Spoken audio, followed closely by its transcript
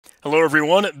Hello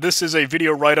everyone, this is a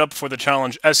video write-up for the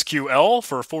challenge SQL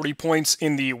for 40 points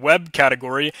in the web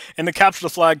category in the Capture the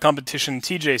Flag competition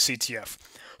TJCTF.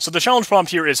 So the challenge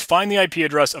prompt here is find the IP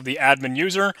address of the admin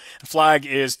user. The flag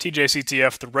is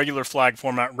TJCTF, the regular flag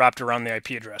format wrapped around the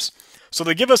IP address. So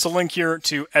they give us a link here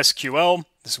to SQL,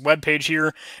 this web page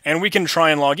here, and we can try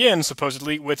and log in,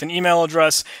 supposedly, with an email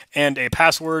address and a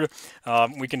password.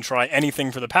 We can try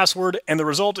anything for the password, and the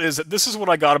result is that this is what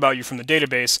I got about you from the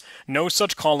database, no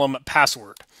such column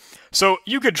password. So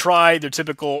you could try the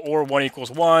typical or 1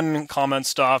 equals 1 comment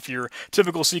stuff, your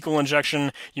typical SQL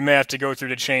injection. You may have to go through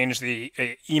to change the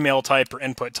email type or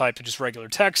input type to just regular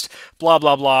text, blah,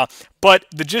 blah, blah. But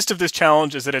the gist of this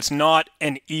challenge is that it's not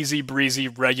an easy breezy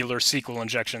regular SQL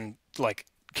injection like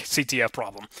CTF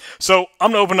problem. So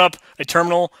I'm going to open up a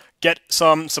terminal, get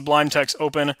some Sublime Text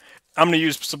open. I'm going to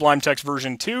use Sublime Text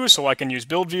version 2 so I can use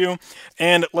build view.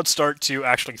 And let's start to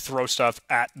actually throw stuff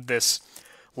at this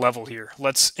level here.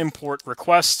 Let's import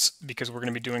requests because we're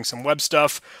going to be doing some web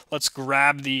stuff. Let's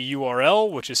grab the URL,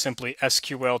 which is simply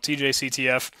SQL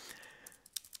TJCTF.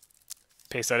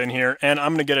 Paste that in here, and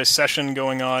I'm going to get a session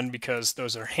going on because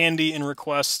those are handy in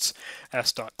requests.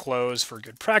 S.close for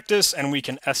good practice, and we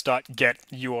can S.get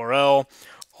URL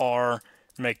or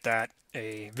make that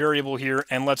a variable here,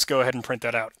 and let's go ahead and print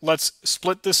that out. Let's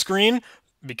split this screen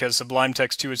because Sublime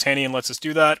Text 2 is handy and lets us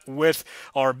do that. With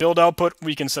our build output,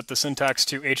 we can set the syntax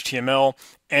to HTML,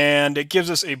 and it gives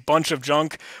us a bunch of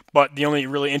junk, but the only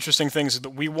really interesting things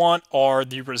that we want are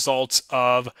the results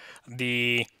of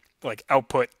the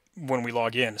output when we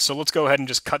log in. So let's go ahead and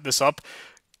just cut this up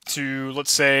to,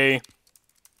 let's say,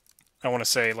 I want to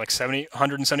say like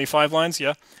 175 lines,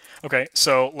 yeah? Okay,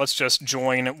 so let's just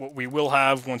join what we will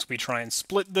have once we try and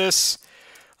split this.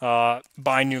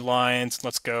 By new lines,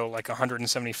 let's go like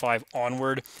 175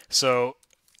 onward. So,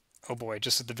 oh boy,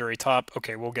 just at the very top.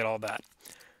 Okay, we'll get all that.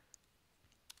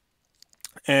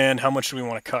 And how much do we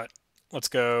want to cut? Let's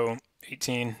go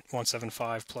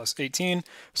 175 plus 18.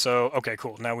 So, okay,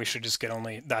 cool. Now we should just get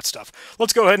only that stuff.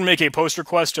 Let's go ahead and make a post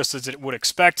request just as it would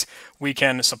expect. We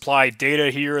can supply data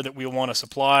here that we want to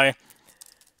supply.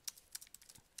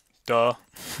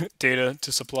 Data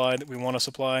to supply that we want to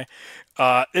supply.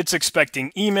 It's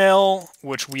expecting email,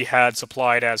 which we had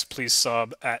supplied as please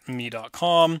sub at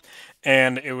me.com,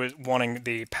 and it was wanting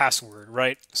the password,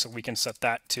 right? So we can set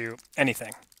that to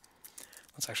anything.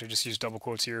 Let's actually just use double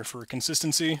quotes here for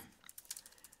consistency.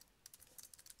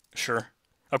 Sure.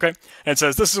 Okay, and it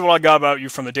says, this is what I got about you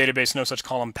from the database, no such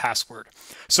column password.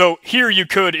 So here you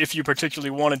could, if you particularly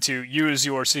wanted to, use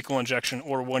your SQL injection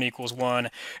or 1 equals 1,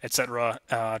 etc.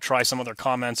 Try some other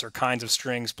comments or kinds of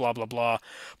strings, blah, blah, blah.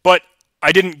 But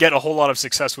I didn't get a whole lot of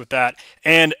success with that.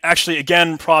 And actually,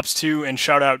 again, props to and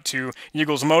shout out to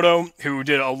Moto, who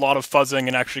did a lot of fuzzing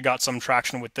and actually got some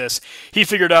traction with this. He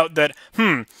figured out that,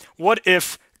 what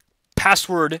if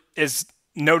password is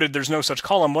noted there's no such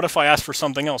column? What if I ask for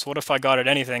something else? What if I got it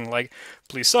anything like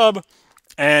please sub,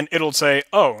 and it'll say,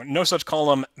 oh, no such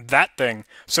column, that thing.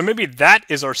 So maybe that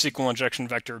is our SQL injection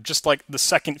vector, just like the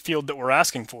second field that we're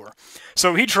asking for.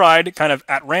 So he tried kind of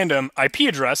at random IP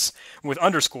address with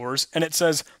underscores, and it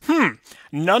says,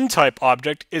 none type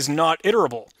object is not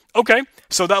iterable. Okay,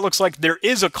 so that looks like there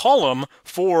is a column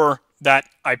for that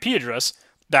IP address,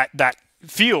 that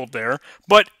field there,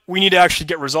 but we need to actually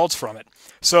get results from it.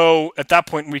 So at that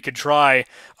point, we could try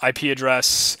IP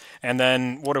address, and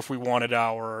then what if we wanted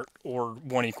our or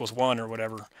 1 equals 1 or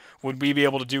whatever? Would we be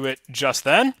able to do it just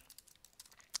then?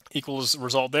 Equals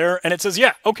result there, and it says,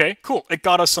 yeah, okay, cool, it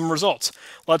got us some results.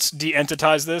 Let's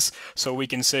de-entitize this so we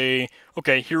can say,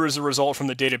 okay, here is the result from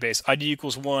the database. ID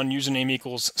equals 1, username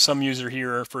equals some user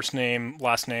here, first name,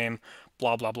 last name,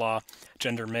 blah, blah, blah,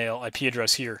 gender, male, IP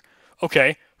address here.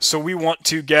 Okay, so we want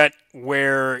to get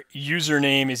where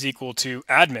username is equal to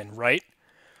admin, right?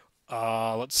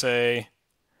 Let's say,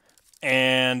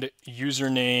 and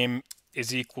username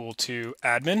is equal to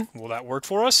admin. Will that work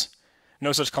for us?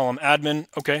 No such column admin.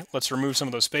 Okay, let's remove some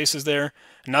of those spaces there.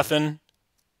 Nothing.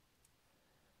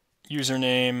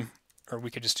 Username, or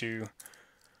we could just do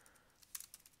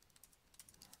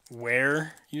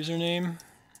where username.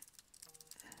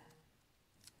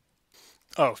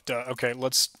 Oh, duh. Okay,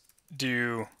 let's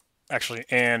do actually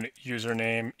and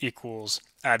username equals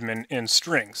admin in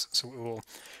strings. So we will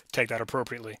take that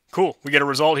appropriately. Cool. We get a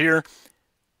result here.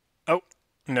 Oh,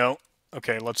 no.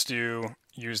 Okay, let's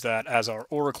use that as our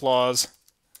or clause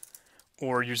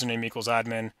or username equals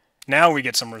admin. Now we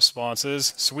get some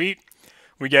responses. Sweet.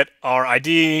 We get our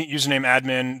ID, username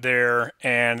admin there,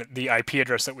 and the IP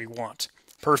address that we want.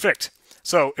 Perfect.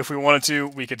 So if we wanted to,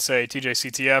 we could say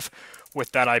TJCTF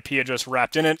with that IP address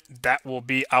wrapped in it. That will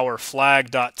be our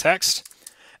flag.txt.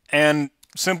 And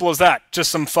simple as that.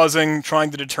 Just some fuzzing,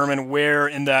 trying to determine where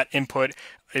in that input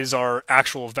is our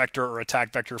actual vector or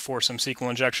attack vector for some SQL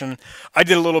injection. I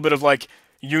did a little bit of like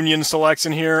union selects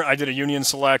in here. I did a union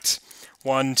select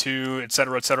 1, 2,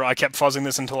 etc., etc. I kept fuzzing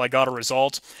this until I got a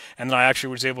result, and then I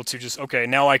actually was able to just, okay,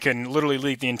 now I can literally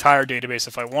leak the entire database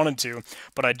if I wanted to,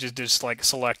 but I just like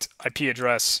select IP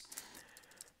address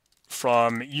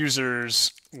from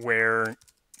users where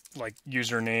like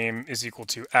username is equal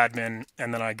to admin,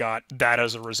 and then I got that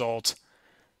as a result,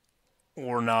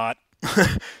 or not.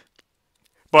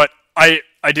 But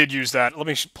I did use that. Let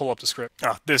me pull up the script.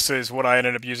 This is what I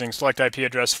ended up using. Select IP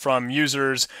address from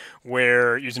users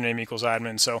where username equals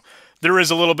admin. So there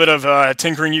is a little bit of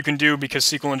tinkering you can do because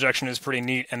SQL injection is pretty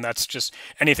neat, and that's just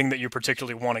anything that you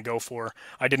particularly want to go for.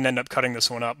 I didn't end up cutting this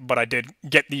one up, but I did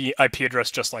get the IP address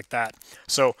just like that.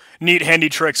 So neat, handy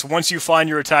tricks. Once you find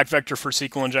your attack vector for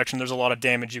SQL injection, there's a lot of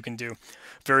damage you can do.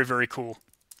 Very, very cool.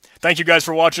 Thank you guys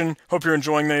for watching. Hope you're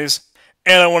enjoying these.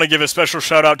 And I want to give a special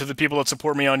shout out to the people that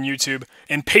support me on YouTube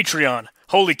and Patreon.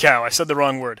 Holy cow, I said the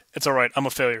wrong word. It's alright, I'm a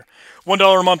failure.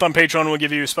 $1 a month on Patreon will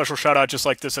give you a special shout out just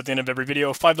like this at the end of every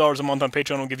video. $5 a month on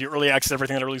Patreon will give you early access to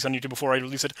everything that I release on YouTube before I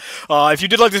release it. If you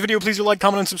did like this video, please do like,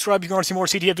 comment, and subscribe if you want to see more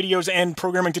CTF videos and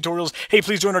programming tutorials. Hey,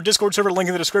 please join our Discord server, link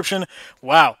in the description.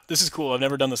 Wow, this is cool. I've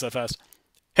never done this that fast.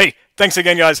 Hey, thanks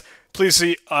again, guys. Please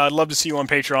see, I'd love to see you on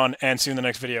Patreon, and see you in the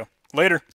next video. Later.